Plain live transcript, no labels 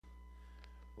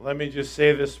Let me just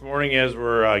say this morning as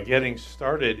we're getting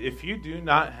started, if you do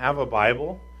not have a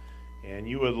Bible and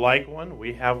you would like one,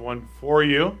 we have one for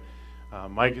you.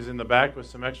 Mike is in the back with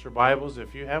some extra Bibles.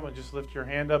 If you have one, just lift your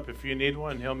hand up if you need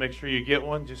one. He'll make sure you get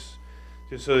one just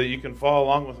so that you can follow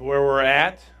along with where we're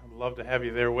at. I'd love to have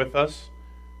you there with us.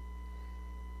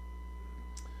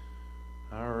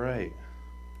 All right.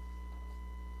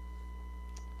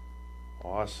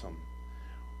 Awesome.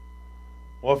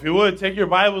 Well, if you would, take your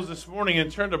Bibles this morning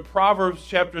and turn to Proverbs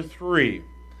chapter 3.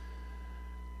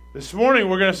 This morning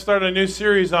we're going to start a new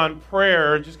series on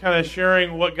prayer, just kind of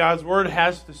sharing what God's Word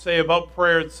has to say about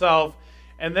prayer itself.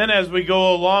 And then as we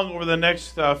go along over the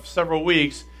next several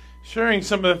weeks, sharing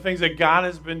some of the things that God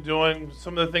has been doing,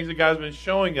 some of the things that God has been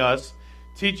showing us,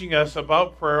 teaching us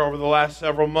about prayer over the last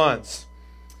several months.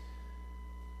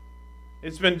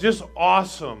 It's been just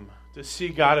awesome to see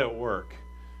God at work.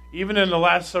 Even in the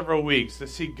last several weeks, to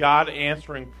see God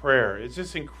answering prayer. It's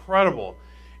just incredible.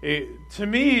 To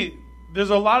me, there's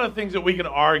a lot of things that we can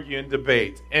argue and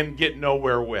debate and get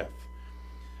nowhere with.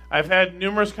 I've had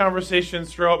numerous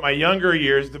conversations throughout my younger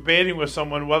years debating with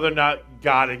someone whether or not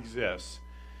God exists.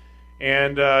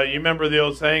 And you remember the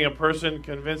old saying, a person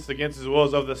convinced against his will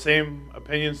is of the same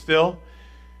opinion still?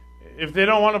 If they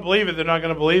don't want to believe it, they're not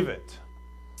going to believe it.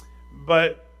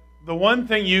 But the one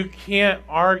thing you can't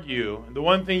argue, the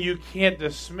one thing you can't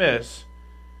dismiss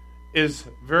is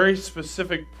very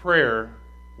specific prayer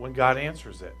when God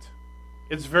answers it.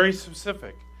 It's very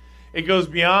specific. It goes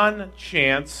beyond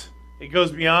chance. It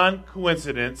goes beyond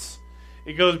coincidence.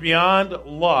 It goes beyond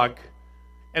luck.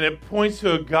 And it points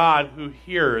to a God who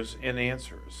hears and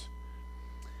answers.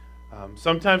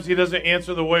 Sometimes He doesn't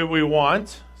answer the way we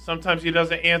want. Sometimes He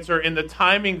doesn't answer in the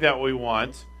timing that we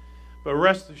want. But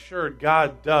rest assured,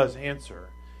 God does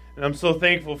answer. And I'm so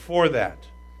thankful for that.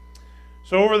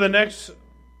 So over the next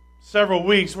several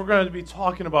weeks, we're going to be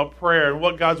talking about prayer and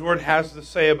what God's Word has to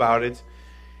say about it.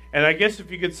 And I guess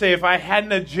if you could say, if I had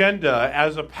an agenda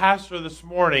as a pastor this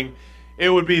morning,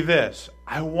 it would be this.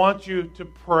 I want you to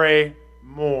pray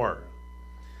more.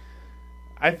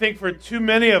 I think for too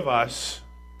many of us,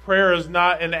 prayer is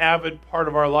not an avid part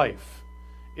of our life.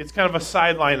 It's kind of a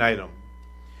sideline item.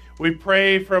 We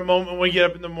pray for a moment when we get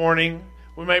up in the morning.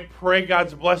 We might pray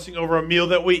God's blessing over a meal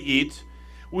that we eat.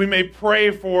 We may pray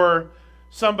for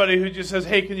somebody who just says,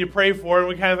 hey, can you pray for it? And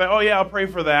we kind of think, oh yeah, I'll pray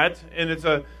for that. And it's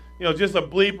just a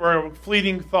bleep or a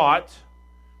fleeting thought.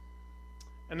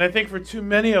 And I think for too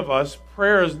many of us,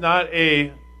 prayer is not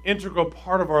an integral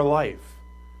part of our life.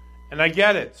 And I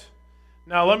get it.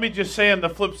 Now let me just say on the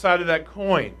flip side of that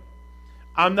coin,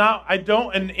 I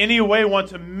don't in any way want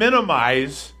to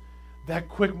minimize that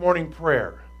quick morning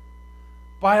prayer.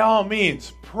 By all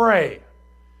means, pray.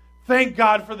 Thank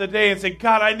God for the day and say,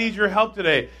 God, I need your help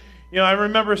today. I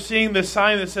remember seeing this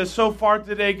sign that says, so far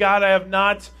today, God, I have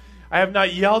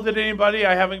not yelled at anybody.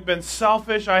 I haven't been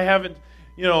selfish. I haven't,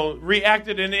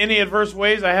 reacted in any adverse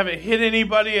ways. I haven't hit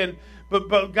anybody.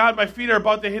 But God, my feet are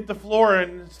about to hit the floor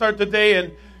and start the day.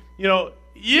 And,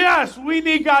 yes, we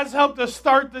need God's help to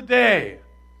start the day.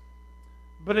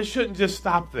 But it shouldn't just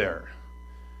stop there.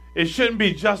 It shouldn't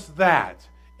be just that.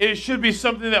 It should be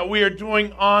something that we are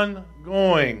doing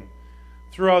ongoing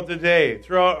throughout the day,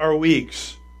 throughout our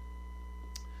weeks.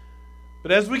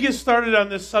 But as we get started on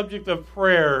this subject of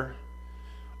prayer,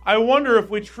 I wonder if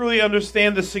we truly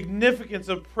understand the significance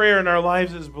of prayer in our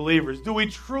lives as believers. Do we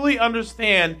truly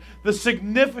understand the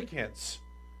significance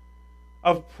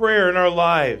of prayer in our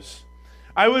lives?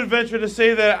 I would venture to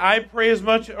say that I pray as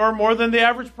much or more than the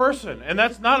average person. And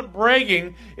that's not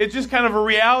bragging. It's just kind of a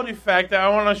reality fact that I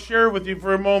want to share with you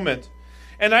for a moment.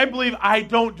 And I believe I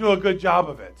don't do a good job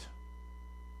of it.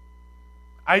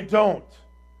 I don't.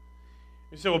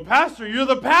 You say, well, Pastor, you're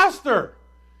the pastor.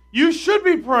 You should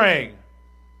be praying.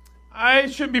 I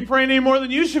shouldn't be praying any more than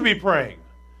you should be praying.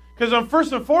 Because I'm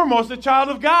first and foremost a child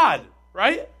of God,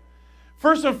 right?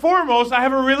 First and foremost, I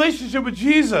have a relationship with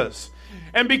Jesus.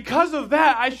 And because of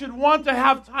that, I should want to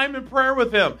have time in prayer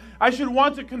with Him. I should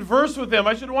want to converse with Him.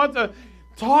 I should want to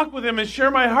talk with Him and share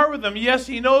my heart with Him. Yes,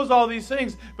 He knows all these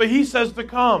things, but He says to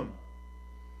come.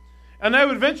 And I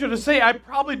would venture to say I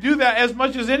probably do that as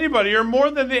much as anybody or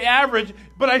more than the average,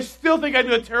 but I still think I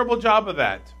do a terrible job of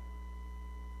that.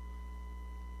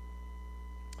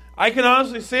 I can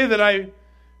honestly say that I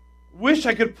wish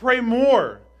I could pray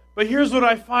more, but here's what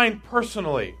I find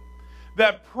personally,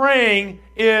 that praying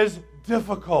is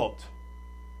difficult.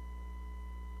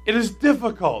 It is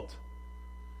difficult.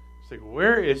 It's like,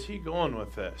 where is he going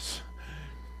with this?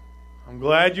 I'm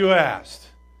glad you asked.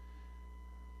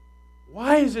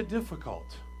 Why is it difficult?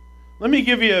 Let me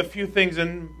give you a few things,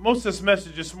 and most of this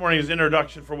message this morning is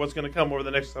introduction for what's going to come over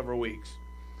the next several weeks.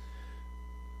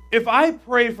 If I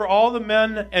pray for all the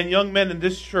men and young men in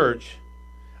this church,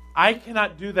 I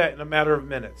cannot do that in a matter of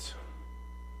minutes.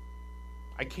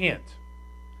 I can't.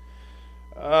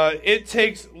 It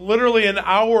takes literally an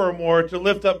hour or more to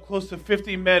lift up close to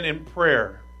 50 men in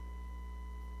prayer.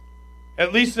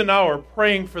 At least an hour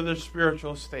praying for their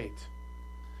spiritual state.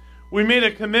 We made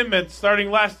a commitment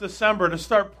starting last December to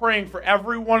start praying for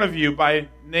every one of you by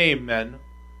name, men.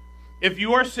 If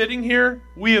you are sitting here,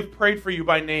 we have prayed for you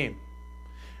by name.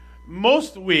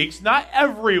 Most weeks, not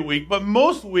every week, but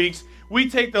most weeks, we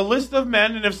take the list of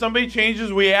men, and if somebody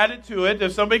changes, we add it to it.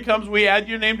 If somebody comes, we add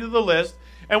your name to the list,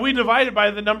 and we divide it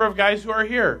by the number of guys who are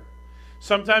here.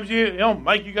 Sometimes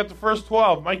Mike, you got the first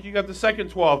 12. Mike, you got the second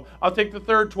 12. I'll take the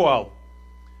third 12.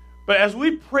 But as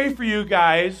we pray for you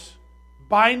guys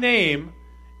by name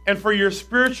and for your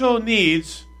spiritual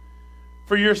needs,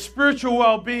 for your spiritual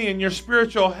well-being and your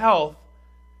spiritual health,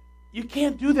 you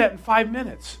can't do that in 5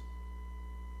 minutes.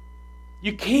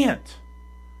 You can't.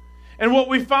 And what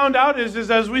we found out is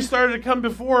as we started to come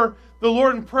before the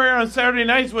Lord in prayer on Saturday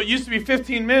nights, what used to be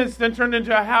 15 minutes then turned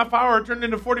into a half hour, turned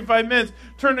into 45 minutes,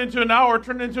 turned into an hour,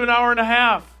 turned into an hour and a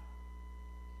half.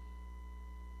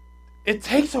 It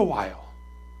takes a while.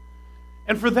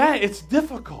 And for that, it's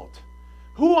difficult.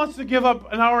 Who wants to give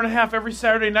up an hour and a half every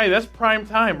Saturday night? That's prime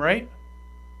time, right?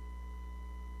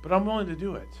 But I'm willing to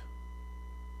do it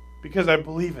because I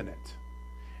believe in it.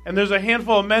 And there's a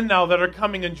handful of men now that are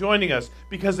coming and joining us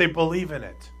because they believe in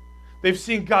it. They've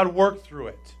seen God work through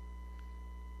it.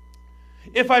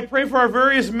 If I pray for our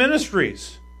various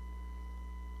ministries,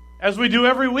 as we do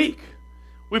every week,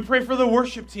 we pray for the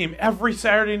worship team every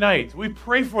Saturday night. We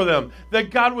pray for them,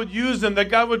 that God would use them, that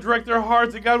God would direct their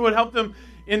hearts, that God would help them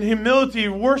in humility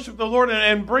worship the Lord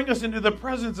and bring us into the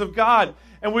presence of God.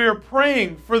 And we are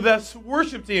praying for this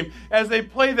worship team as they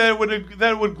play that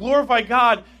it would glorify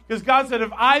God, because God said,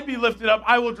 if I be lifted up,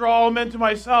 I will draw all men to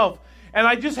myself. And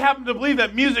I just happen to believe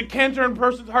that music can turn a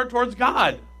person's heart towards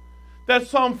God. That's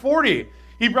Psalm 40.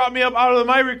 He brought me up out of the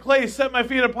miry clay, set my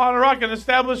feet upon a rock, and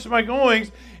established my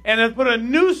goings, and has put a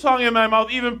new song in my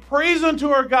mouth, even praise unto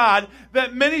our God,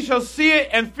 that many shall see it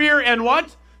and fear and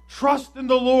what? Trust in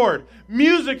the Lord.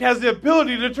 Music has the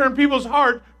ability to turn people's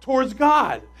heart towards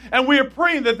God. And we are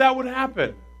praying that that would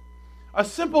happen. A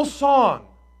simple song.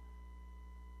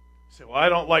 You say, well, I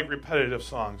don't like repetitive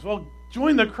songs. Well,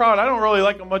 join the crowd. I don't really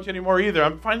like them much anymore either.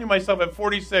 I'm finding myself at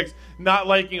 46 not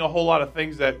liking a whole lot of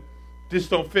things that just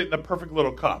don't fit in the perfect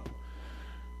little cup.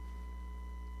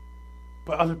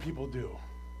 But other people do.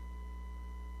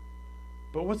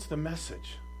 But what's the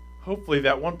message? Hopefully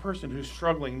that one person who's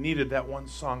struggling needed that one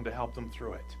song to help them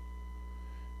through it.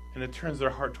 And it turns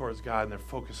their heart towards God and their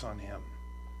focus on Him.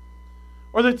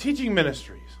 Or the teaching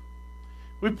ministries.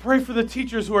 We pray for the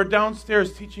teachers who are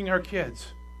downstairs teaching our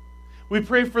kids. We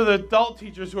pray for the adult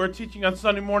teachers who are teaching on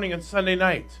Sunday morning and Sunday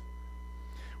night.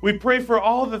 We pray for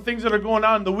all the things that are going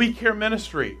on in the We Care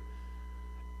ministry.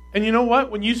 And you know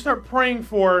what? When you start praying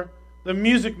for the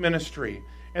music ministry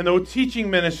and the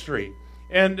teaching ministry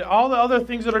and all the other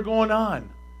things that are going on,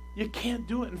 you can't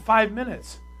do it in 5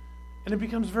 minutes. And it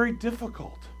becomes very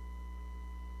difficult.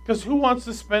 Because who wants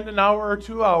to spend an hour or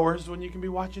 2 hours when you can be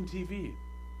watching TV?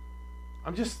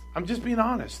 I'm just being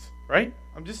honest, right?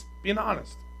 I'm just being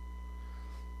honest.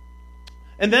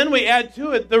 And then we add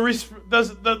to it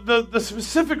the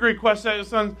specific requests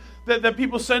that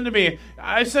people send to me.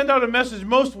 I send out a message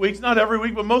most weeks, not every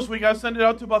week, but most weeks I send it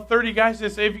out to about 30 guys. They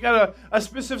say, if you got a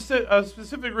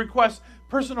specific request,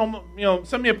 personal,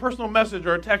 send me a personal message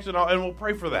or a text, and we'll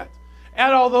pray for that.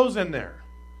 Add all those in there.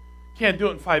 Can't do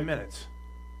it in 5 minutes.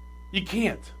 You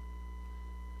can't.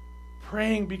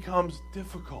 Praying becomes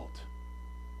difficult.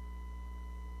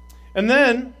 And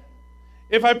then,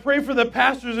 if I pray for the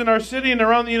pastors in our city and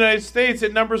around the United States,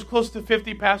 it numbers close to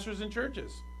 50 pastors and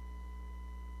churches.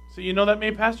 So you know that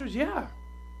many pastors? Yeah.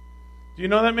 Do you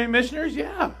know that many missionaries?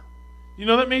 Yeah. Do you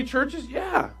know that many churches?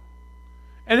 Yeah.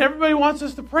 And everybody wants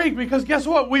us to pray because guess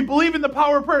what? We believe in the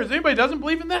power of prayer. Anybody doesn't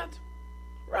believe in that?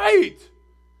 Right.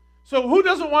 So who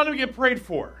doesn't want to get prayed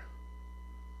for?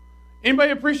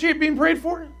 Anybody appreciate being prayed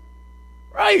for?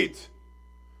 Right.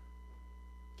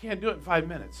 Can't do it in 5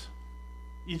 minutes.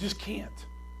 You just can't.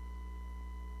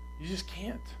 You just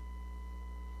can't.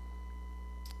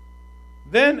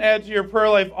 Then add to your prayer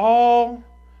life all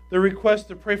the requests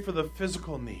to pray for the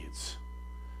physical needs.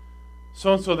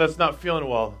 So-and-so that's not feeling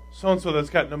well. So-and-so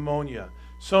that's got pneumonia.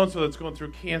 So-and-so that's going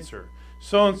through cancer.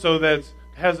 So-and-so that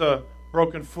has a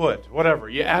broken foot. Whatever.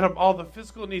 You add up all the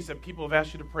physical needs that people have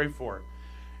asked you to pray for.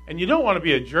 And you don't want to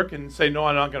be a jerk and say, no,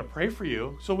 I'm not going to pray for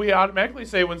you. So we automatically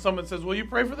say when someone says, will you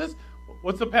pray for this?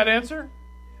 What's the pat answer?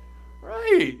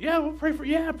 Right. Yeah, we'll pray for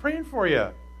you. Yeah, praying for you.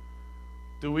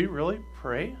 do we really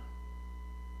pray?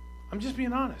 I'm just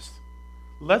being honest.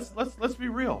 Let's be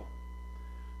real.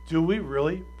 Do we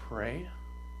really pray?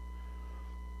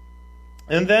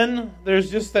 And then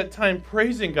there's just that time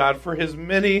praising God for his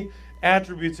many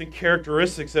attributes and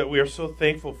characteristics that we are so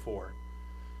thankful for.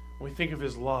 When we think of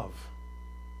his love,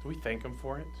 do we thank him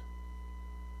for it?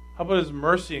 How about his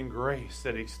mercy and grace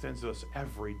that he extends to us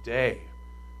every day?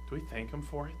 Do we thank him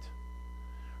for it?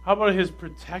 How about his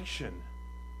protection?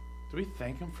 Do we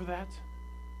thank him for that?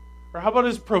 Or how about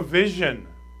his provision?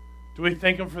 Do we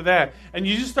thank him for that? And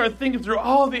you just start thinking through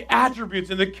all the attributes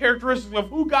and the characteristics of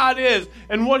who God is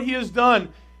and what he has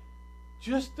done,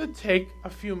 just to take a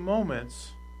few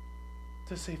moments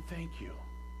to say thank you.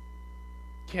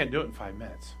 Can't do it in 5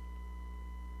 minutes.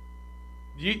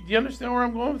 Do you understand where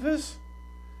I'm going with this?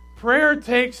 Prayer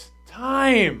takes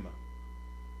time.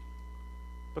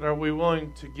 But are we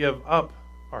willing to give up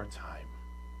our time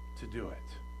to do it?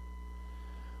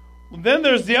 Well, then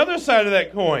there's the other side of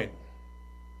that coin.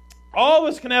 All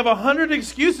of us can have 100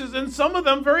 excuses, and some of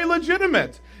them very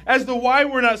legitimate, as to why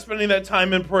we're not spending that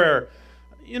time in prayer.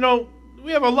 You know,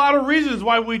 we have a lot of reasons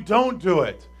why we don't do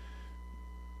it.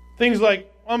 Things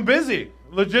like, I'm busy.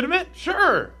 Legitimate?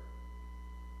 Sure.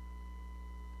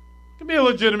 It can be a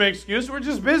legitimate excuse. We're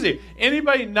just busy.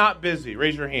 Anybody not busy?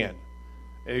 Raise your hand.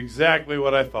 Exactly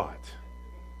what I thought.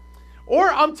 Or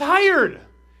I'm tired.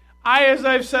 As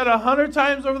I've said 100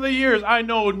 times over the years, I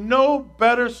know no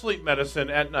better sleep medicine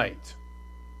at night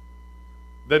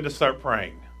than to start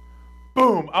praying.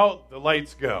 Boom, out the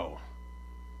lights go.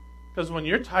 Because when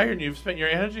you're tired and you've spent your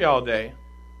energy all day,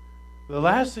 the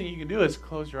last thing you can do is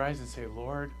close your eyes and say,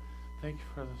 Lord, thank you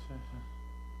for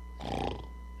this.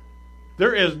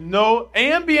 There is no,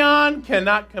 and beyond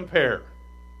cannot compare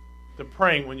to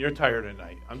praying when you're tired at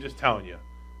night. I'm just telling you.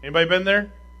 Anybody been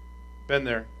there? Been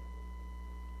there.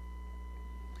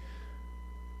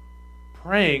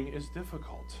 Praying is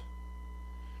difficult.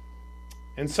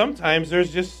 And sometimes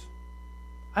there's just,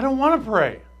 I don't want to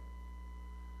pray.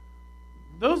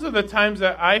 Those are the times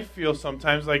that I feel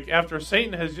sometimes like after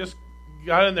Satan has just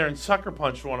got in there and sucker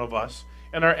punched one of us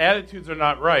and our attitudes are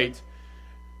not right,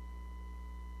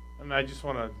 and I just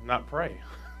want to not pray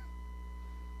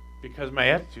because my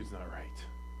attitude's not right.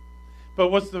 But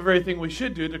what's the very thing we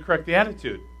should do to correct the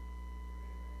attitude?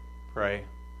 Pray.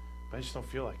 But I just don't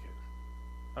feel like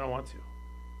it. I don't want to.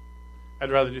 I'd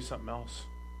rather do something else.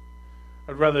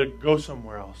 I'd rather go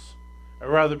somewhere else. I'd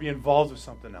rather be involved with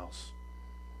something else.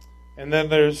 And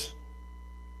then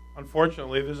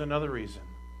unfortunately, there's another reason.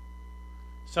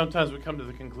 Sometimes we come to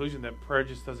the conclusion that prayer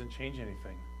just doesn't change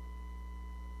anything.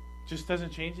 Just doesn't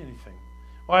change anything.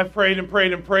 Well, I've prayed and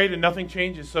prayed and prayed and nothing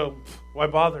changes, so why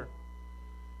bother?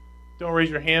 Don't raise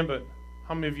your hand, but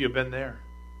how many of you have been there?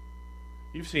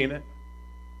 You've seen it.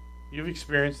 You've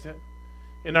experienced it.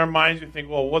 In our minds, we think,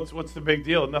 well, what's the big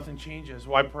deal? Nothing changes.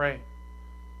 Why pray?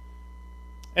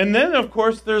 And then, of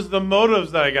course, there's the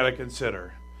motives that I got to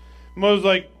consider. Motives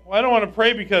like, well, I don't want to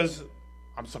pray because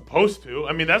I'm supposed to.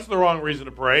 I mean, that's the wrong reason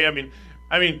to pray. I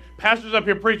mean, pastor's up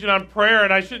here preaching on prayer,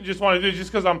 and I shouldn't just want to do it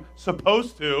just because I'm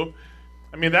supposed to.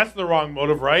 I mean, that's the wrong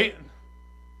motive, right?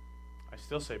 I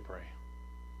still say pray.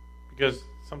 Because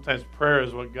sometimes prayer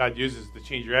is what God uses to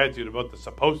change your attitude about the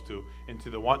supposed to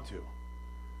into the want to.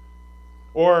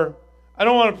 Or, I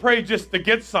don't want to pray just to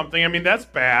get something. I mean, that's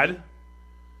bad.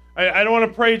 I don't want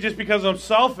to pray just because I'm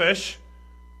selfish.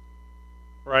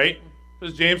 Right?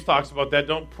 Because James talks about that.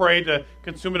 Don't pray to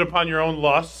consume it upon your own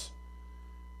lusts.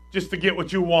 Just to get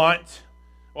what you want.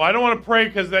 Well, I don't want to pray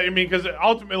because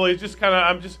ultimately it's just kind of,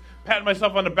 I'm just patting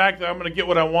myself on the back that I'm going to get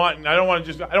what I want. And I don't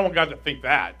want God to think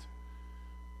that.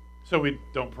 So we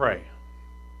don't pray.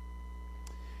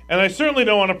 And I certainly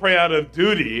don't want to pray out of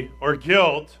duty or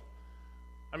guilt.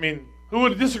 I mean, who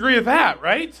would disagree with that,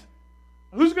 right?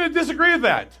 Who's going to disagree with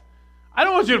that? I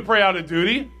don't want you to pray out of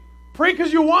duty. Pray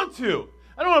because you want to.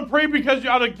 I don't want to pray because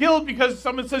you're out of guilt because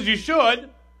someone says you should.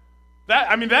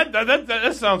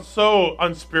 That sounds so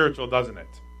unspiritual, doesn't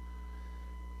it?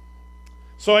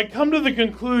 So I come to the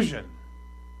conclusion,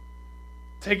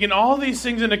 taking all these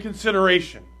things into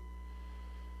consideration,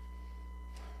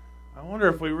 I wonder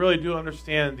if we really do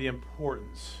understand the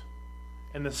importance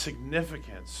and the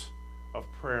significance of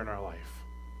prayer in our life.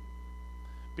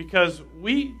 Because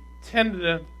we tend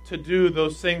to do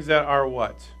those things that are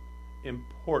what?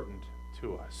 Important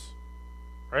to us.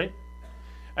 Right?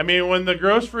 I mean, when the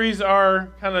groceries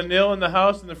are kind of nil in the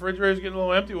house and the refrigerator's getting a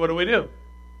little empty, what do?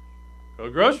 Go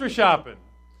grocery shopping.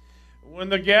 When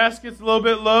the gas gets a little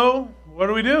bit low, what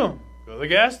do? Go to the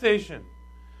gas station.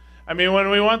 I mean, when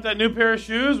we want that new pair of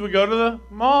shoes, we go to the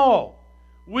mall.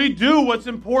 We do what's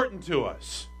important to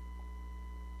us.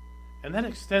 And that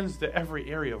extends to every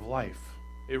area of life.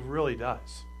 It really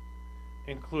does,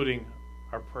 including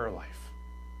our prayer life.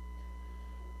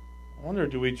 I wonder,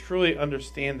 do we truly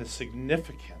understand the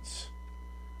significance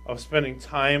of spending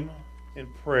time in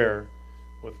prayer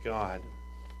with God?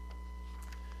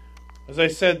 As I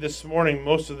said this morning,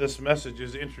 most of this message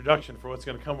is an introduction for what's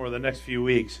going to come over the next few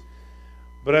weeks.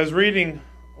 But I was reading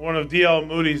one of D.L.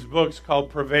 Moody's books called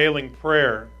Prevailing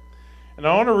Prayer. And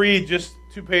I want to read just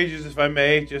 2 pages, if I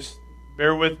may. Just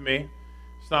bear with me.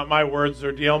 It's not my words,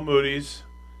 they're D.L. Moody's.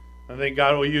 I think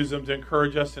God will use them to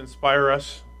encourage us, to inspire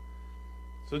us.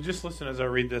 So just listen as I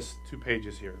read this 2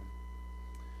 pages here.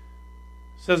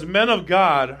 It says, men of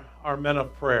God are men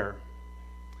of prayer.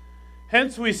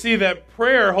 Hence we see that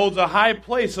prayer holds a high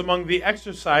place among the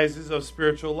exercises of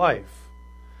spiritual life.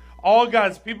 All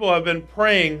God's people have been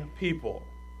praying people.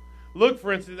 Look,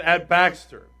 for instance, at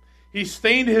Baxter. He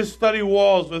stained his study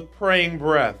walls with praying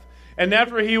breath, and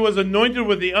after he was anointed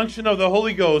with the unction of the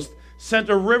Holy Ghost, sent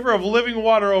a river of living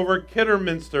water over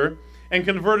Kidderminster and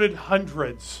converted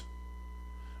hundreds.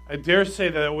 I dare say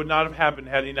that it would not have happened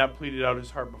had he not pleaded out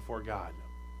his heart before God.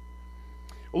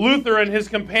 Luther and his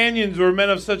companions were men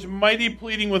of such mighty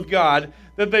pleading with God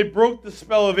that they broke the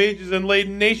spell of ages and laid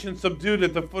nations subdued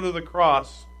at the foot of the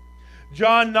cross.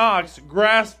 John Knox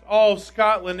grasped all of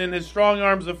Scotland in his strong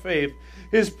arms of faith.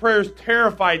 His prayers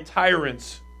terrified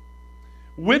tyrants.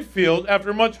 Whitfield,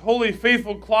 after much holy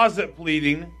faithful closet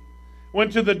pleading,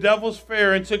 went to the Devil's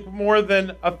Fair and took more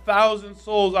than 1,000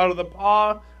 souls out of the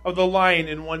paw of the lion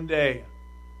in one day.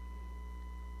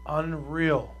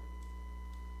 Unreal.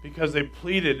 Because they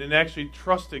pleaded and actually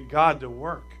trusted God to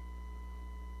work.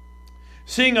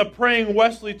 Seeing a praying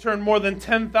Wesley turn more than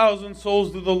 10,000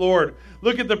 souls to the Lord.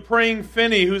 Look at the praying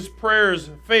Finney, whose prayers,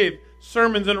 faith,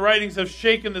 sermons, and writings have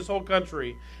shaken this whole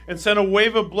country and sent a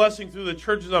wave of blessing through the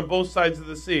churches on both sides of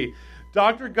the sea.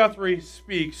 Dr. Guthrie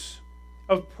speaks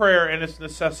of prayer and its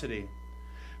necessity.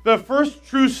 The first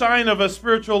true sign of a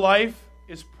spiritual life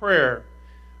is prayer,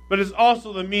 but it's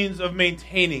also the means of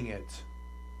maintaining it.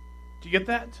 Do you get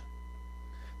that?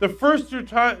 The first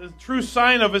true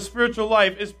sign of a spiritual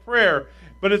life is prayer,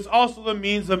 but it's also the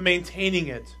means of maintaining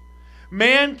it.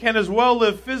 Man can as well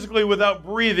live physically without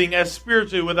breathing as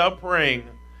spiritually without praying.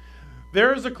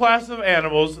 There is a class of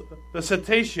animals, the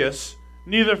cetaceous,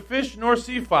 neither fish nor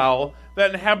seafowl,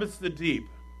 that inhabits the deep.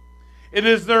 It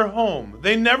is their home.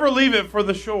 They never leave it for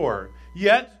the shore.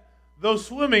 Yet, though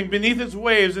swimming beneath its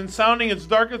waves and sounding its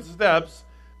darkest depths,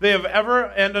 they have ever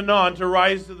and anon to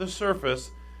rise to the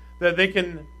surface, that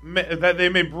they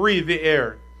may breathe the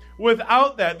air.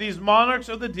 Without that, these monarchs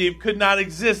of the deep could not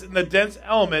exist in the dense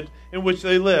element in which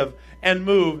they live and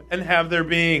move and have their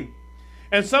being.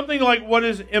 And something like what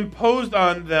is imposed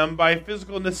on them by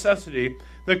physical necessity,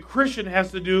 the Christian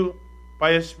has to do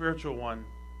by a spiritual one.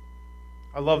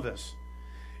 I love this.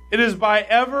 It is by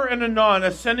ever and anon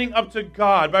ascending up to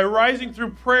God, by rising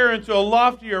through prayer into a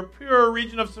loftier, purer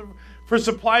region for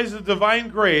supplies of divine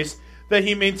grace, that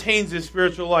he maintains his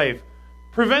spiritual life.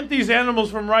 Prevent these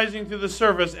animals from rising to the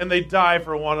surface, and they die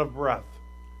for want of breath.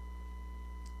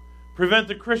 Prevent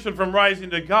the Christian from rising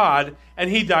to God, and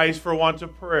he dies for want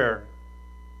of prayer.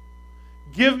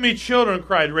 Give me children,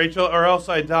 cried Rachel, or else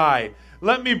I die.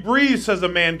 Let me breathe, says a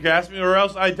man gasping, or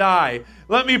else I die.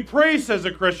 Let me pray, says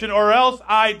a Christian, or else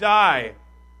I die.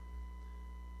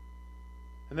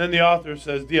 And then the author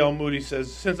says, D.L. Moody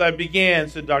says, since I began,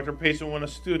 said Dr. Payson when a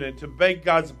student, to beg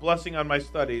God's blessing on my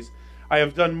studies, I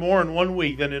have done more in 1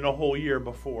 week than in a whole year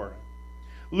before.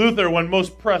 Luther, when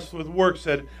most pressed with work,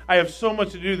 said, I have so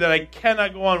much to do that I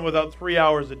cannot go on without 3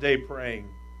 hours a day praying.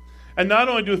 And not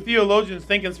only do theologians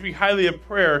think and speak highly of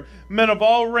prayer, men of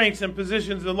all ranks and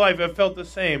positions in life have felt the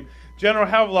same. General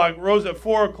Havelock rose at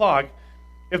 4 o'clock.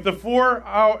 If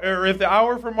the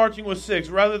hour for marching was 6,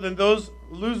 rather than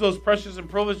lose those precious and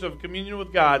privilege of communion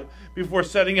with God before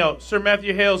setting out. Sir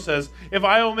Matthew Hale says, if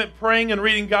I omit praying and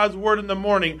reading God's word in the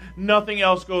morning, nothing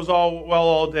else goes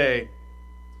all day.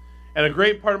 And a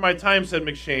great part of my time, said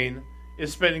McShane,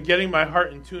 is spent in getting my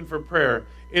heart in tune for prayer.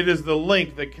 It is the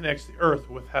link that connects the earth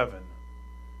with heaven.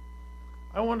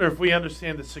 I wonder if we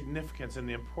understand the significance and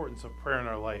the importance of prayer in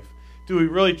our life. Do we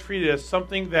really treat it as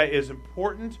something that is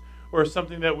important, or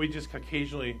something that we just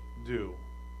occasionally do?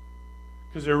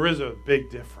 Because there is a big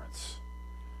difference.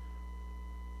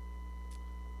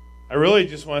 I really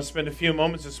just want to spend a few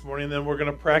moments this morning, and then we're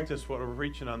going to practice what we're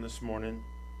preaching on this morning.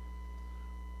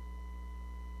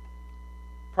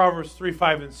 Proverbs 3,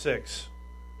 5, and 6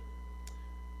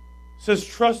 says,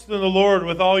 trust in the Lord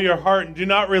with all your heart, and do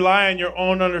not rely on your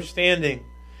own understanding.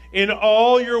 In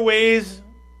all your ways,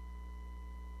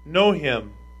 know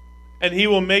him, and he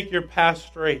will make your path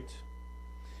straight.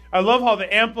 I love how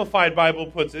the Amplified Bible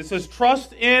puts it. It says,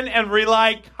 trust in and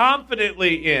rely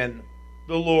confidently in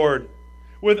the Lord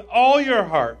with all your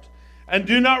heart, and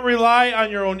do not rely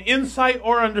on your own insight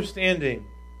or understanding,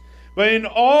 but in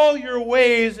all your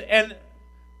ways and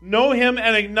know him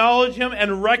and acknowledge him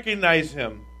and recognize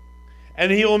him,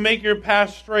 and he will make your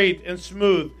path straight and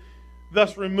smooth,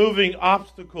 thus removing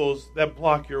obstacles that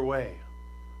block your way.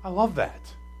 I love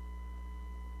that.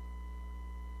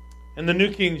 In the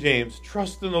New King James,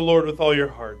 trust in the Lord with all your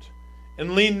heart,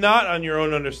 and lean not on your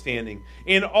own understanding.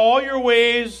 In all your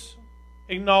ways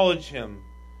acknowledge him,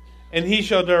 and he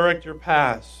shall direct your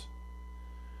paths.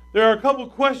 There are a couple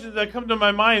questions that come to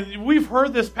my mind. We've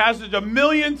heard this passage a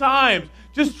million times.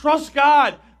 Just trust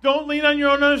God. Don't lean on your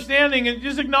own understanding, and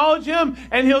just acknowledge him,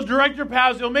 and he'll direct your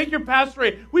paths. He'll make your path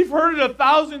straight. We've heard it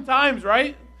 1,000 times,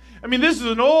 right? I mean, this is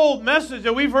an old message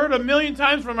that we've heard a million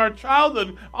times from our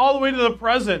childhood all the way to the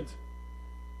present.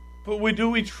 But do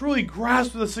we truly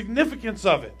grasp the significance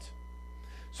of it?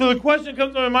 So the question that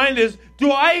comes to my mind is,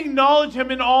 do I acknowledge him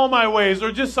in all my ways,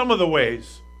 or just some of the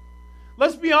ways?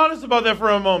 Let's be honest about that for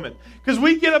a moment. Because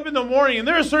we get up in the morning and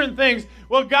there are certain things,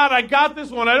 well, God, I got this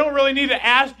one. I don't really need to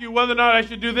ask you whether or not I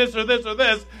should do this or this or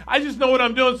this. I just know what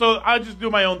I'm doing, so I just do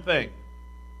my own thing.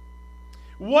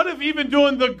 What if even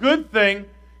doing the good thing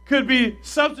could be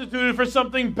substituted for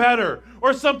something better,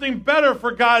 or something better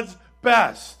for God's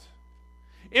best?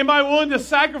 Am I willing to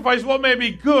sacrifice what may be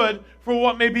good for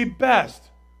what may be best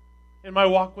in my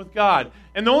walk with God?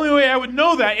 And the only way I would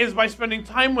know that is by spending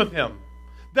time with him.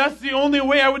 That's the only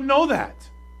way I would know that.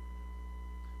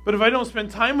 But if I don't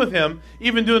spend time with him,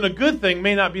 even doing a good thing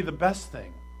may not be the best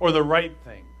thing or the right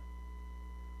thing.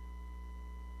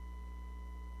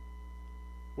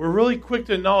 We're really quick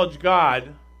to acknowledge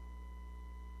God.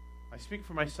 I speak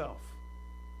for myself,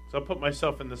 so I'll put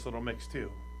myself in this little mix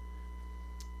too.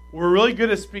 We're really good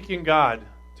at speaking to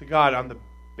God on the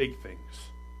big things.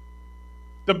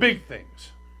 The big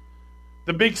things.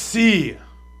 The big C.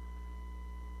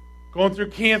 Going through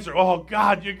cancer. Oh,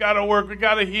 God, you got to work. We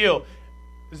got to heal.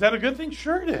 Is that a good thing?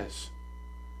 Sure it is.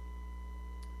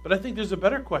 But I think there's a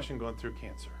better question going through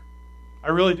cancer. I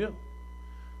really do.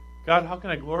 God, how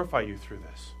can I glorify you through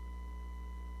this?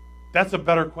 That's a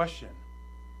better question.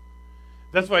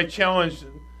 That's why I challenged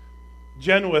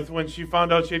Jen with when she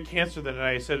found out she had cancer that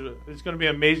night. I said, it's going to be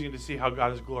amazing to see how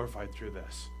God is glorified through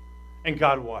this. And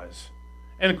God was.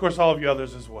 And of course, all of you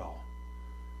others as well.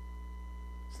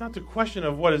 It's not the question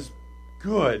of what is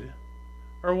good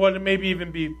or what maybe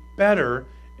even be better.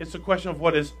 It's the question of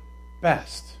what is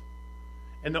best.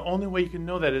 And the only way you can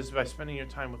know that is by spending your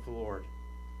time with the Lord.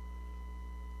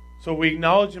 So we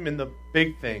acknowledge him in the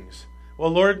big things.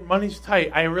 Well, Lord, money's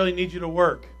tight. I really need you to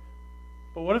work.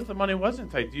 But what if the money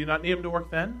wasn't tight? Do you not need him to work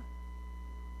then?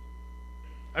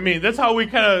 I mean, that's how we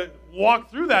kind of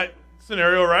walk through that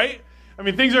scenario, right? I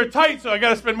mean, things are tight, so I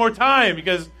got to spend more time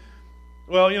because,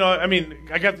 well,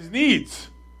 I got these needs.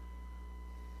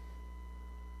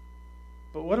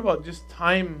 But what about just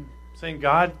time saying,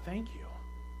 God, thank you.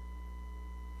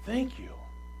 Thank you.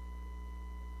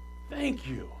 Thank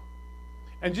you.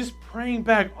 And just praying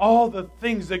back all the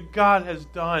things that God has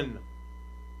done.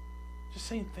 Just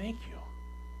saying thank you.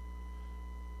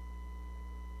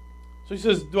 So he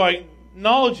says, do I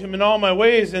acknowledge him in all my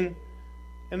ways? And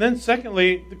then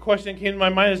secondly, the question that came to my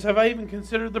mind is, have I even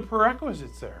considered the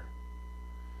prerequisites there?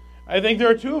 I think there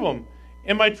are two of them.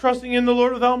 Am I trusting in the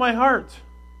Lord with all my heart?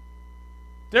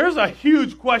 There's a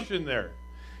huge question there.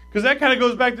 Because that kind of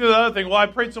goes back to the other thing. Well, I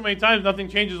prayed so many times, nothing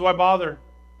changes, why bother?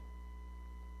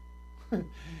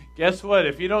 Guess what?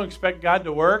 If you don't expect God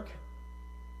to work,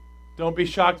 don't be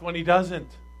shocked when he doesn't.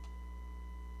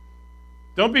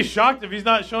 Don't be shocked if he's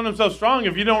not showing himself strong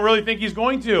if you don't really think he's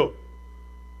going to.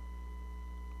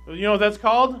 You know what that's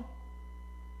called?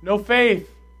 No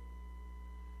faith.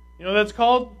 You know what that's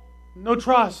called? No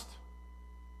trust.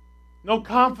 No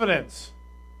confidence.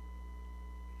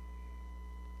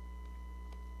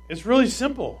 It's really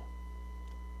simple.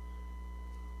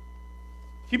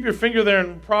 Keep your finger there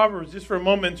in Proverbs just for a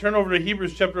moment and turn over to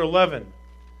Hebrews chapter 11.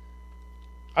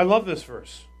 I love this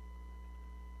verse.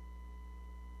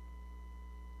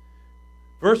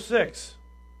 Verse 6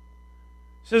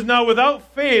 says, now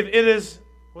without faith it is,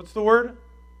 what's the word?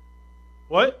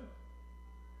 What?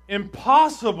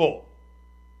 Impossible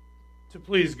to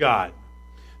please God.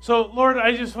 So, Lord,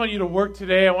 I just want you to work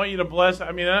today. I want you to bless.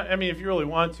 I mean, if you really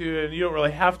want to, and you don't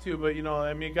really have to, but,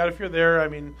 God, if you're there,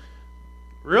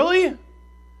 really?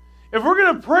 If we're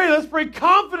going to pray, let's pray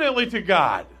confidently to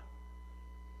God.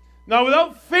 Now,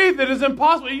 without faith, it is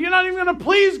impossible. You're not even going to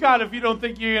please God if you don't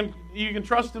think you can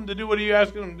trust him to do what you're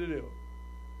asking him to do.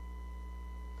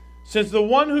 Since the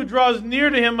one who draws near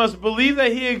to him must believe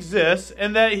that he exists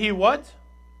and that he what?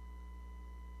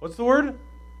 What's the word?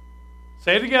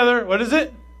 Say it together. What is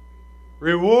it?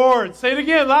 Rewards. Say it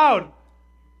again loud.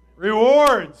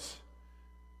 Rewards.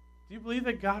 Do you believe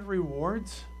that God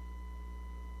rewards?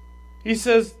 He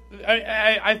says,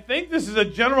 I think this is a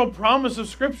general promise of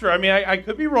Scripture. I mean, I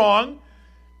could be wrong,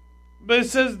 but it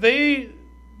says they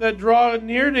that draw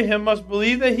near to him must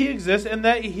believe that he exists and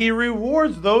that he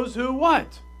rewards those who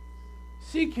what?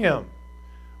 Seek him.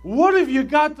 What have you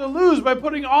got to lose by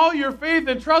putting all your faith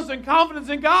and trust and confidence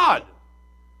in God?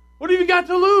 What have you got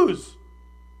to lose?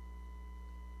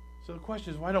 So the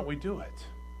question is, why don't we do it?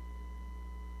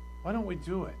 Why don't we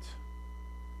do it?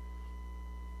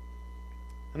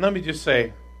 And let me just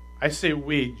say, I say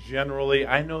we generally.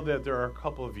 I know that there are a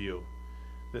couple of you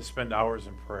that spend hours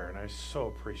in prayer, and I so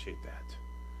appreciate that.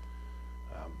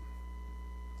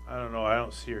 I don't know, I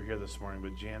don't see her here this morning,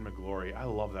 but Jan McGlory, I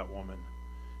love that woman.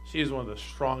 She is one of the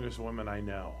strongest women I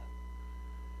know.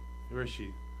 Where is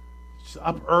she? She's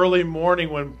up early morning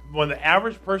when the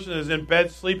average person is in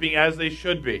bed sleeping as they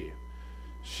should be.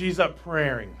 She's up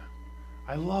praying.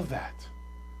 I love that.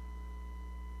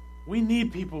 We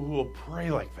need people who will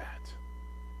pray like that.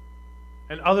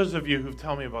 And others of you who've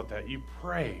told me about that, you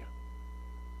pray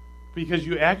because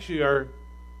you actually are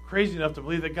crazy enough to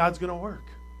believe that God's going to work.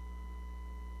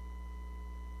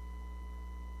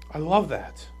 I love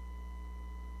that.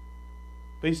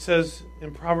 But he says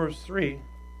in Proverbs 3,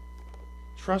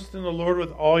 trust in the Lord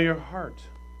with all your heart.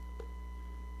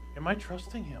 Am I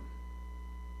trusting him?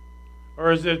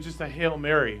 Or is it just a Hail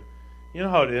Mary? You know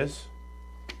how it is.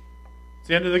 It's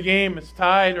the end of the game. It's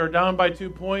tied or down by 2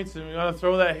 points, and we're going to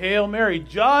throw that Hail Mary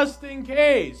just in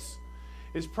case.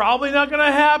 It's probably not going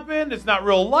to happen. It's not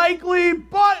real likely,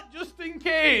 but just in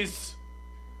case.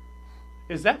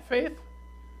 Is that faith?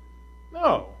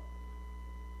 No.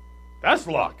 That's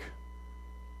luck.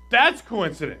 That's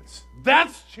coincidence.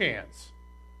 That's chance.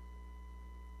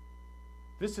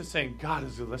 This is saying God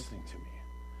is listening to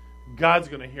me. God's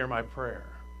going to hear my prayer.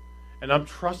 And I'm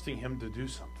trusting him to do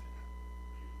something.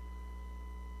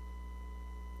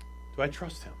 Do I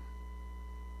trust him?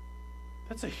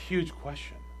 That's a huge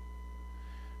question.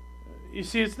 You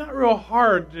see, it's not real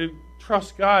hard to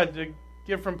trust God to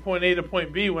get from point A to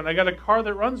point B when I got a car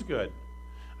that runs good.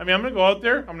 I mean, I'm going to go out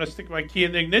there. I'm going to stick my key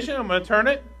in the ignition. I'm going to turn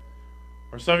it.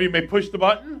 Or some of you may push the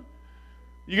button.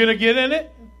 You're going to get in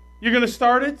it. You're going to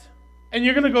start it. And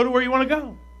you're going to go to where you want to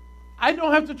go. I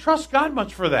don't have to trust God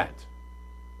much for that.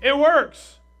 It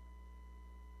works.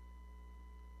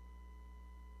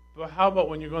 But how about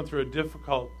when you're going through a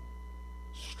difficult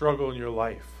struggle in your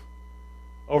life?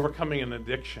 Overcoming an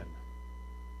addiction.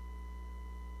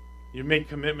 You make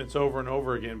commitments over and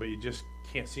over again, but you just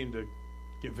can't seem to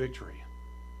get victory.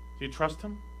 Do you trust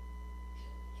him?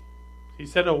 He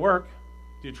said it'll work.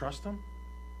 Do you trust him?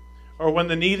 Or when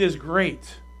the need is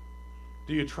great,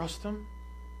 do you trust him?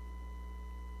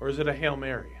 Or is it a Hail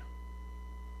Mary?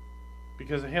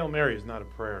 Because a Hail Mary is not a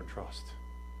prayer and trust.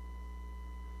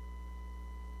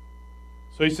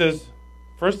 So he says,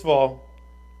 first of all,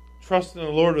 trust in the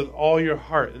Lord with all your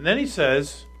heart. And then he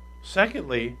says,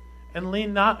 secondly, and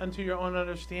lean not unto your own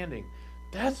understanding.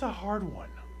 That's a hard one.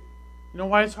 You know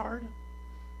why it's hard?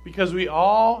 Because we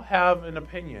all have an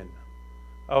opinion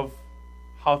of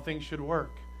how things should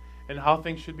work and how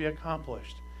things should be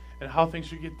accomplished and how things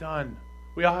should get done.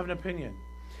 We all have an opinion.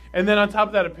 And then on top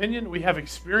of that opinion, we have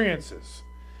experiences.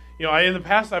 You know, in the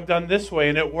past I've done this way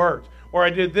and it worked. Or I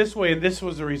did this way and this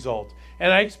was the result.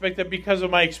 And I expect that because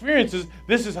of my experiences,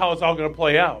 this is how it's all going to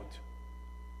play out.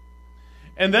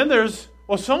 And then there's,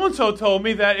 well, so-and-so told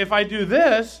me that if I do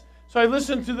this, so I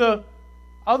listen to the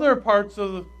other parts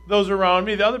of those around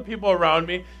me, the other people around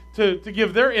me, to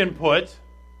give their input.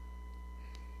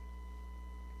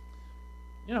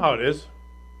 You know how it is.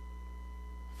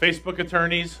 Facebook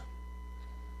attorneys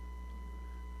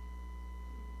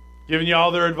giving you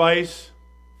all their advice.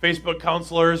 Facebook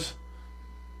counselors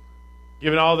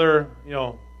giving all their,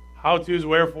 how-tos,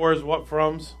 wherefores,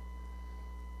 what-froms.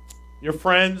 Your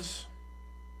friends,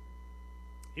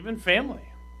 even family.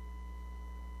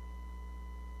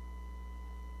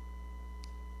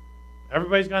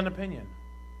 Everybody's got an opinion.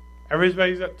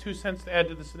 Everybody's got 2 cents to add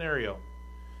to the scenario.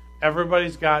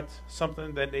 Everybody's got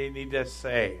something that they need to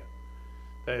say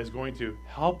that is going to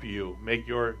help you make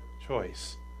your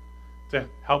choice, to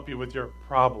help you with your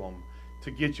problem,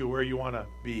 to get you where you want to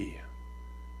be.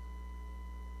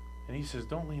 And he says,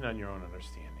 don't lean on your own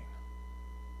understanding.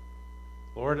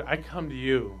 Lord, I come to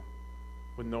you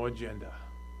with no agenda.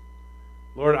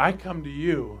 Lord, I come to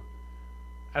you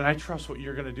and I trust what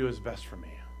you're going to do is best for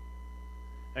me.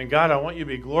 And God, I want you to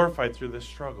be glorified through this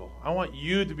struggle. I want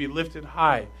you to be lifted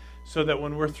high so that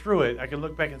when we're through it, I can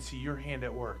look back and see your hand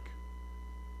at work.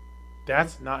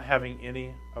 That's not having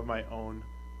any of my own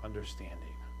understanding.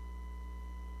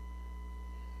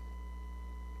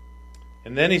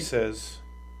 And then he says,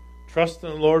 trust in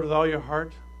the Lord with all your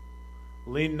heart.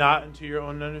 Lean not into your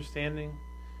own understanding.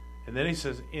 And then he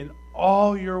says, in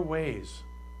all your ways,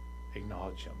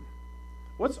 acknowledge him.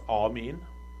 What's all mean?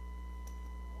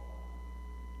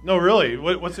 No, really,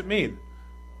 what's it mean?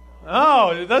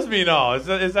 Oh, it does mean all.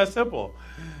 It's that simple.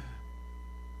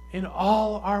 In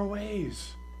all our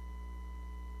ways.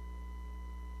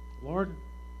 Lord,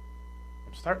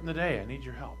 I'm starting the day. I need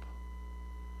your help.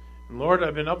 And Lord,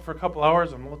 I've been up for a couple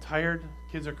hours. I'm a little tired.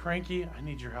 Kids are cranky. I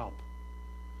need your help.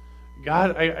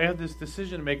 God, I have this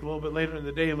decision to make a little bit later in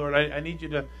the day. Lord, I need you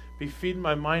to be feeding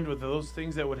my mind with those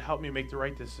things that would help me make the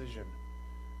right decision.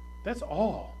 That's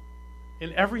all.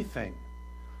 In everything.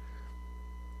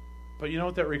 But you know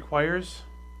what that requires?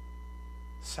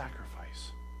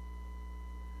 Sacrifice.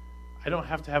 I don't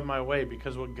have to have my way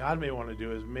because what God may want to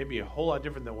do is maybe a whole lot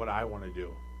different than what I want to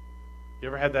do. You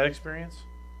ever had that experience?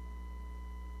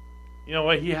 You know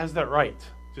what? He has that right.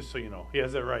 Just so you know. He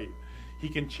has that right. He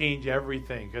can change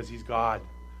everything because he's God.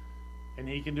 And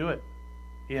he can do it.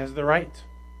 He has the right.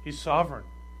 He's sovereign.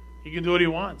 He can do what he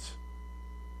wants.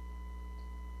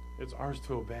 It's ours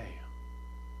to obey.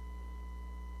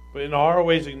 But in all our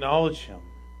ways, acknowledge him.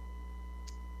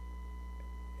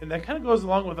 And that kind of goes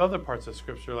along with other parts of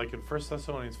Scripture, like in 1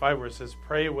 Thessalonians 5, where it says,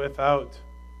 pray without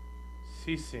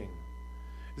ceasing.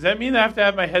 Does that mean that I have to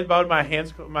have my head bowed, my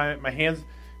hands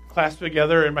clasped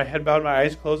together, and my head bowed, my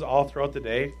eyes closed all throughout the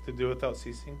day to do without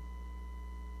ceasing?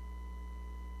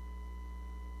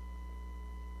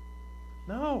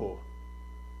 No.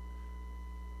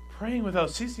 Praying without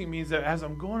ceasing means that as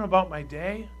I'm going about my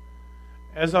day,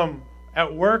 as I'm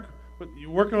at work,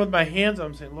 working with my hands,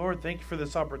 I'm saying, Lord, thank you for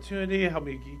this opportunity. Help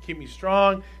me keep me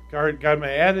strong. Guard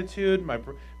my attitude.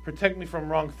 Protect me from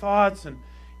wrong thoughts. And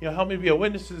help me be a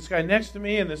witness to this guy next to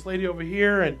me and this lady over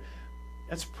here. And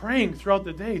that's praying throughout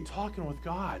the day, talking with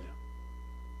God.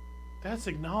 That's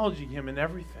acknowledging him in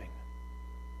everything.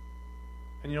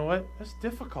 And you know what? That's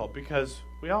difficult because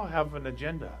we all have an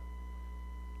agenda.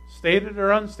 Stated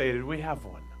or unstated, we have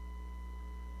one.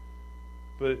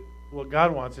 But what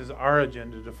God wants is our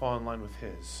agenda to fall in line with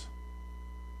his.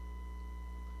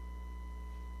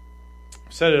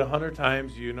 I've said it 100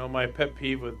 times. You know my pet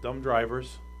peeve with dumb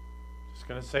drivers. Just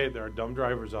going to say it. There are dumb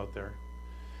drivers out there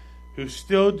who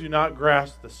still do not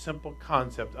grasp the simple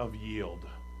concept of yield.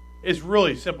 It's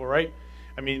really simple, right?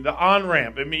 I mean, the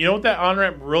on-ramp. I mean, you know what that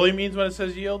on-ramp really means when it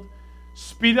says yield?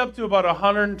 Speed up to about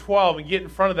 112 and get in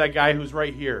front of that guy who's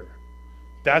right here.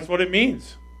 That's what it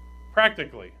means,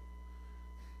 practically.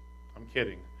 I'm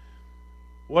kidding.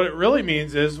 What it really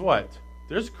means is what?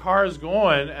 There's cars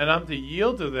going, and I'm to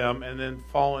yield to them and then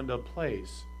fall into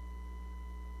place.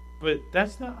 But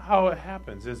that's not how it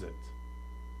happens, is it?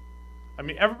 I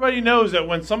mean, everybody knows that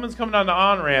when someone's coming on the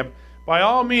on-ramp, by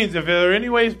all means, if there are any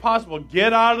ways possible,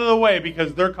 get out of the way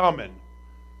because they're coming.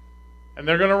 And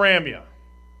they're going to ram you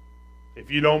if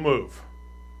you don't move.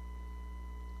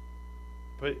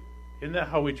 But isn't that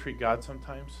how we treat God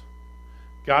sometimes?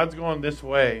 God's going this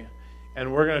way,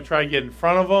 and we're going to try to get in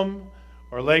front of him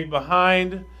or leg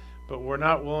behind, but we're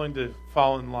not willing to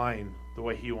fall in line the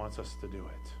way he wants us to do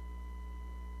it.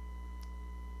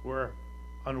 We're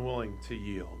unwilling to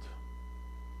yield.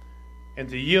 And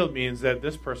to yield means that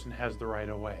this person has the right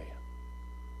of way.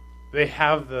 They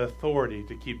have the authority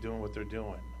to keep doing what they're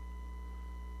doing.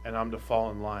 And I'm to fall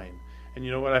in line. And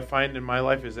you know what I find in my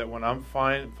life is that when I'm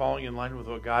falling in line with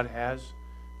what God has,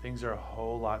 things are a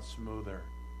whole lot smoother.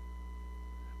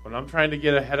 When I'm trying to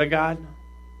get ahead of God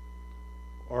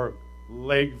or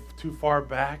leg too far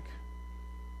back,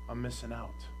 I'm missing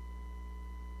out.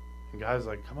 And God's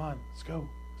like, come on, let's go.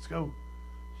 Let's go.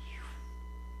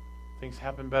 Things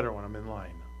happen better when I'm in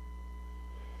line.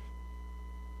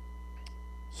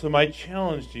 So my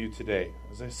challenge to you today,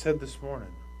 as I said this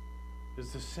morning,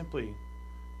 is to simply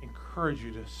encourage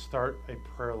you to start a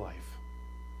prayer life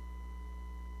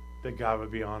that God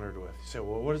would be honored with. You say,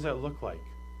 well, what does that look like?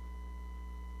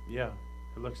 Yeah,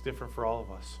 it looks different for all of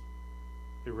us.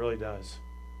 It really does.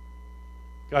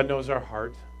 God knows our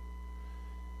heart.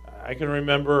 I can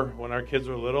remember when our kids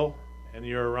were little and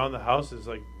you're around the house, it's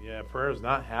like, yeah, prayer is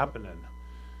not happening.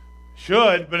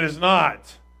 Should, but it's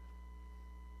not.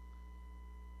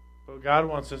 What God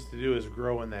wants us to do is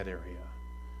grow in that area.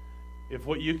 If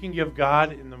what you can give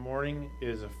God in the morning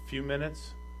is a few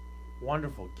minutes,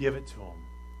 wonderful, give it to him.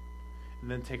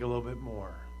 And then take a little bit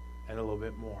more and a little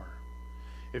bit more.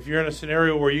 If you're in a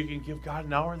scenario where you can give God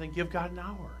an hour, then give God an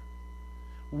hour.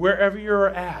 Wherever you're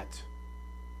at,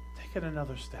 take it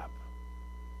another step.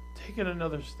 Take it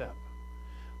another step.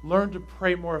 Learn to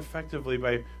pray more effectively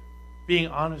by being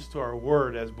honest to our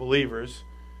word as believers.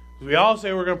 We all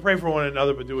say we're going to pray for one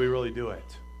another, but do we really do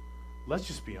it? Let's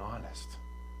just be honest.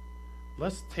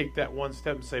 Let's take that one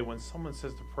step and say, when someone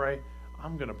says to pray,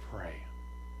 I'm going to pray.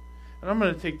 And I'm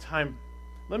going to take time.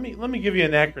 Let me give you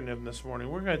an acronym this morning.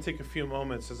 We're going to take a few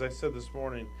moments, as I said this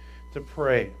morning, to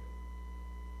pray.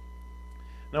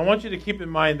 And I want you to keep in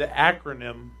mind the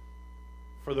acronym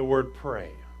for the word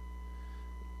pray.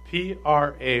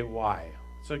 P-R-A-Y.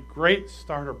 It's a great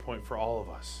starter point for all of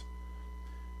us.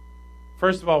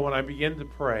 First of all, when I begin to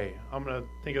pray, I'm going to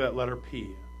think of that letter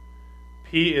P.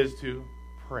 P is to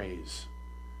praise.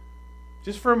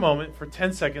 Just for a moment, for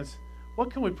 10 seconds, what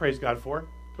can we praise God for?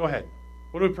 Go ahead.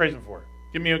 What do we praise Him for?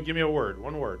 Give me a word.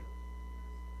 One word.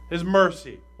 His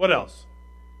mercy. What else?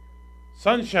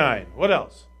 Sunshine. What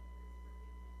else?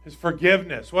 His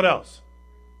forgiveness. What else?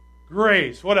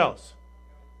 Grace. What else?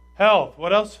 Health.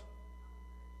 What else?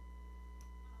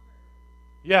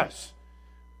 Yes.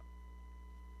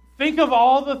 Think of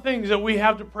all the things that we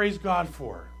have to praise God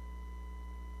for.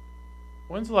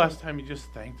 When's the last time you just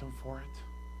thanked Him for it?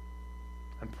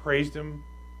 And praised Him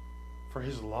for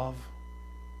His love,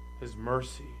 His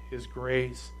mercy, His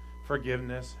grace,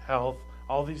 forgiveness, health,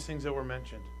 all these things that were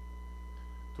mentioned.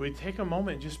 Do we take a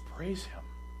moment and just praise Him?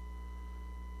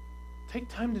 Take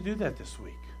time to do that this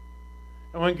week.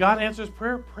 And when God answers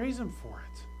prayer, praise Him for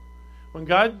it. When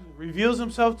God reveals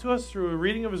Himself to us through a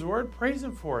reading of His Word, praise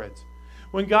Him for it.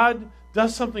 When God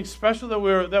does something special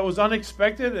that was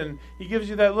unexpected and He gives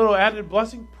you that little added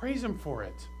blessing, praise Him for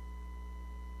it.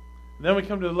 And then we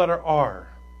come to the letter R.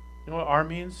 You know what R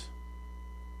means?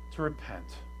 To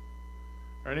repent.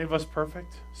 Are any of us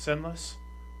perfect? Sinless?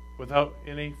 Without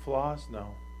any flaws?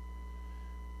 No.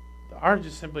 The R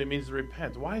just simply means to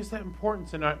repent. Why is that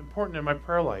important in my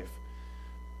prayer life?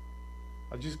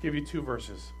 I'll just give you two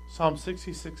verses. Psalm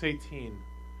 66:18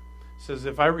 says,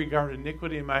 if I regard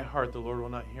iniquity in my heart, the Lord will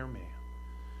not hear me.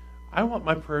 I want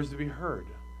my prayers to be heard.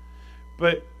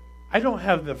 But I don't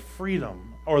have the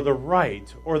freedom or the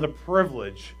right or the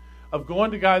privilege of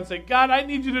going to God and saying, God, I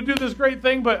need you to do this great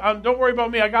thing, but don't worry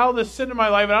about me. I got all this sin in my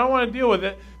life, and I don't want to deal with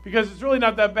it because it's really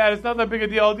not that bad. It's not that big a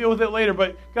deal. I'll deal with it later,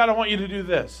 but God, I want you to do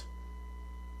this.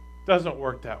 It doesn't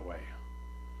work that way.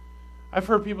 I've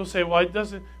heard people say, well,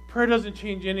 prayer doesn't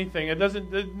change anything.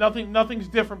 Nothing's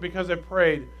different because I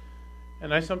prayed.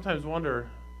 And I sometimes wonder,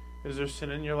 is there sin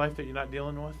in your life that you're not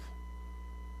dealing with?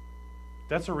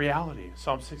 That's a reality.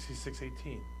 Psalm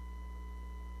 66:18.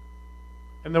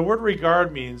 And the word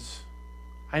regard means,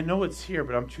 I know it's here,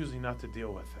 but I'm choosing not to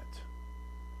deal with it.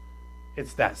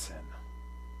 It's that sin.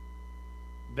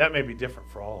 That may be different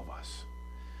for all of us.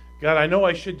 God, I know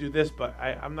I should do this, but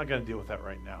I'm not going to deal with that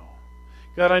right now.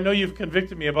 God, I know you've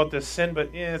convicted me about this sin,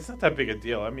 but it's not that big a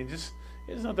deal. I mean, it's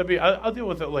not that big. I'll deal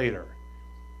with it later.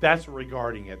 That's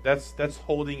regarding it. That's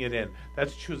holding it in.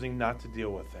 That's choosing not to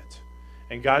deal with it.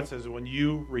 And God says, when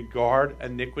you regard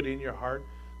iniquity in your heart,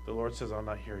 the Lord says, I'll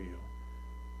not hear you.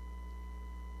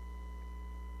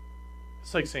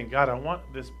 It's like saying, God, I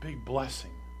want this big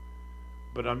blessing,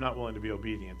 but I'm not willing to be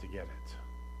obedient to get it.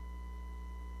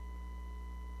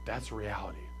 That's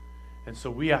reality. And so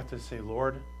we have to say,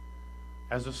 Lord,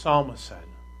 as the psalmist said,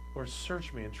 Lord,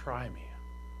 search me and try me.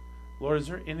 Lord, is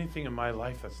there anything in my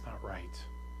life that's not right?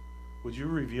 Would you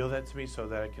reveal that to me so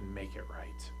that I can make it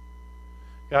right?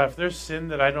 God, if there's sin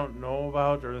that I don't know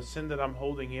about or the sin that I'm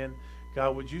holding in,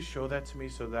 God, would you show that to me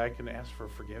so that I can ask for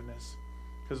forgiveness?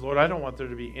 Because, Lord, I don't want there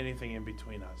to be anything in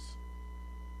between us.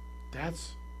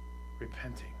 That's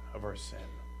repenting of our sin.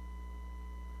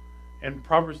 And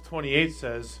Proverbs 28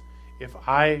 says, he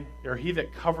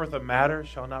that covereth a matter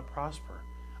shall not prosper.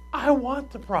 I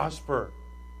want to prosper.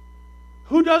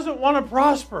 Who doesn't want to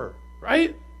prosper,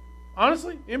 right?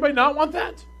 Honestly, anybody not want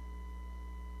that?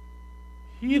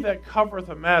 He that covereth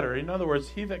a matter, in other words,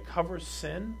 he that covers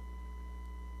sin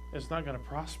is not going to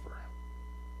prosper.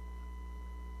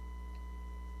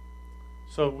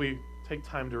 So we take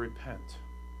time to repent.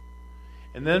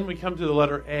 And then we come to the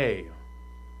letter A.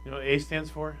 You know what A stands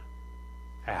for?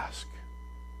 Ask.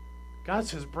 God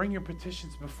says, bring your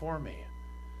petitions before me.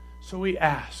 So we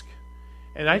ask.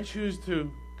 And I choose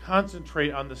to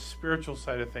concentrate on the spiritual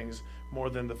side of things more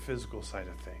than the physical side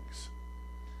of things.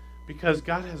 Because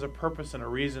God has a purpose and a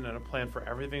reason and a plan for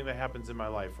everything that happens in my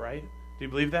life, right? Do you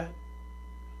believe that?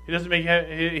 He hasn't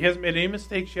made any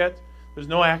mistakes yet. There's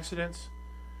no accidents.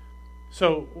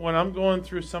 So when I'm going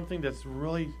through something that's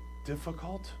really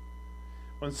difficult,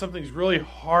 when something's really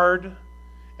hard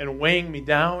and weighing me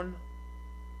down,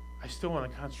 I still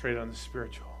want to concentrate on the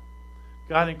spiritual.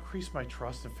 God, increase my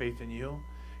trust and faith in you.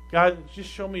 God, just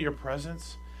show me your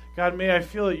presence. God, may I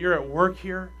feel that you're at work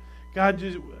here. God,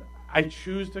 I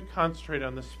choose to concentrate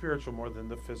on the spiritual more than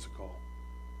the physical.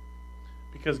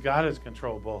 Because God is in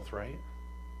control of both, right?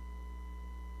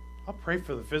 I'll pray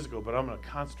for the physical, but I'm going to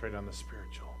concentrate on the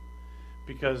spiritual.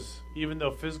 Because even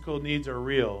though physical needs are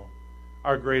real,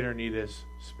 our greater need is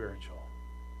spiritual.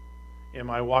 Am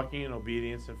I walking in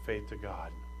obedience and faith to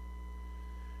God?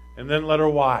 And then letter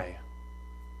Y.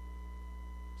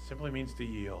 Simply means to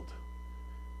yield.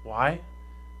 Why?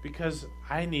 Because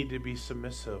I need to be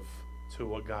submissive to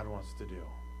what God wants to do.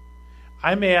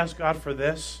 I may ask God for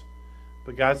this,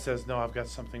 but God says, no, I've got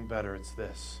something better. It's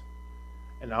this.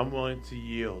 And I'm willing to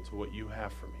yield to what you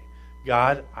have for me.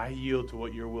 God, I yield to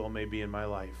what your will may be in my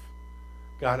life.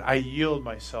 God, I yield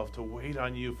myself to wait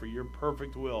on you for your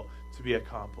perfect will to be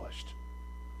accomplished.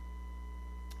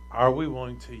 Are we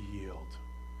willing to yield?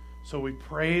 So we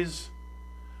praise,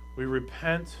 we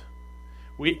repent,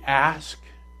 we ask,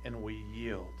 and we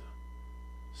yield.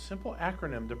 Simple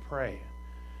acronym to pray.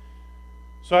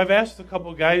 So I've asked a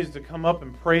couple guys to come up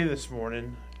and pray this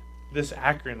morning, this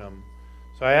acronym.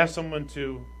 So I asked someone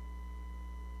to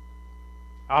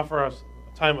offer us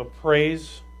a time of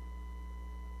praise.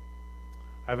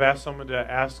 I've asked someone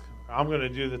to ask, I'm going to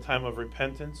do the time of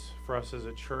repentance for us as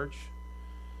a church.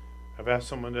 I've asked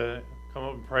someone to come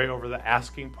up and pray over the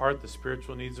asking part, the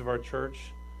spiritual needs of our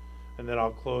church. And then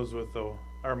I'll close with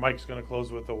Mike's going to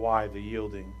close with the why, the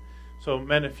yielding. So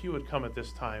men, if you would come at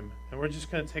this time, and we're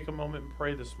just going to take a moment and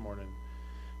pray this morning.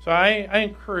 So I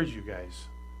encourage you guys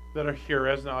that are here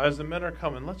as the men are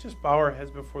coming, let's just bow our heads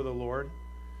before the Lord,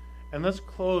 and let's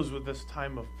close with this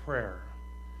time of prayer.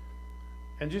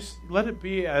 And just let it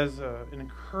be as an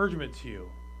encouragement to you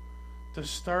to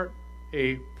start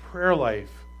a prayer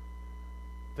life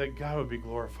that God would be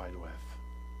glorified with.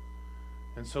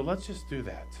 And so let's just do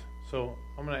that. So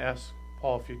I'm going to ask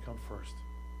Paul if you'd come first.